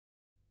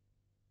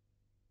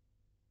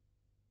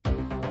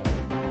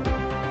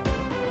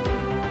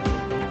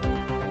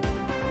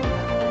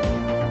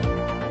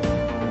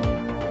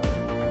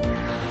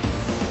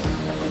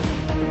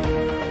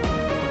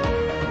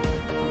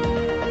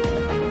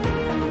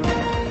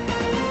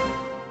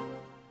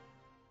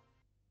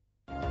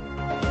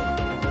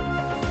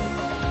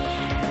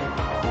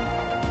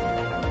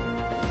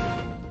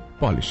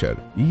Polisher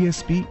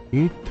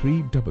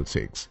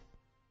esp-8366.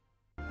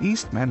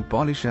 Eastman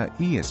Polisher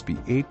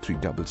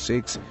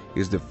esp-8366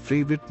 is the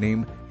favorite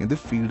name in the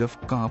field of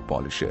car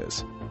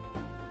polishers.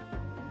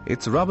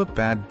 Its rubber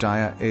pad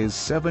dia is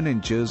 7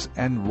 inches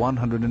and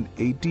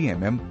 180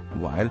 mm,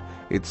 while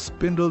its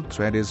spindle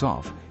thread is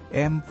of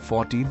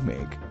M14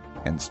 MIG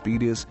and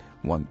speed is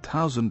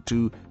 1000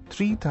 to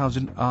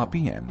 3000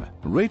 RPM.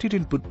 Rated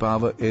input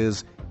power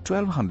is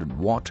 1200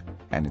 watt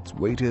and its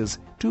weight is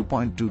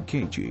 2.2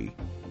 kg.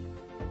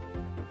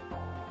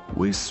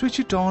 We switch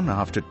it on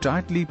after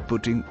tightly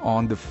putting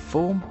on the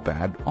foam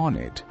pad on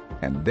it,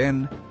 and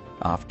then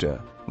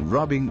after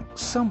rubbing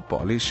some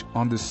polish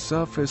on the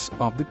surface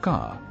of the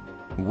car.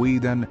 We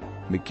then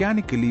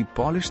mechanically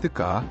polish the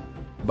car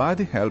by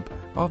the help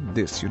of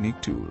this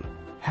unique tool.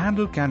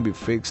 Handle can be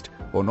fixed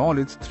on all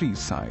its 3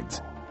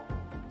 sides.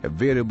 A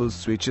variable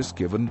switch is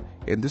given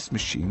in this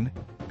machine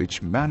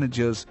which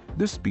manages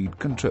the speed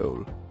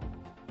control.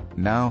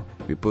 Now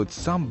we put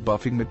some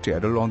buffing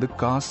material on the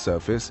car's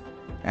surface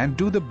and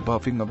do the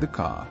buffing of the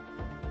car.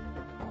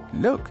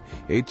 Look,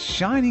 it's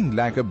shining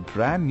like a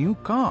brand new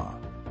car.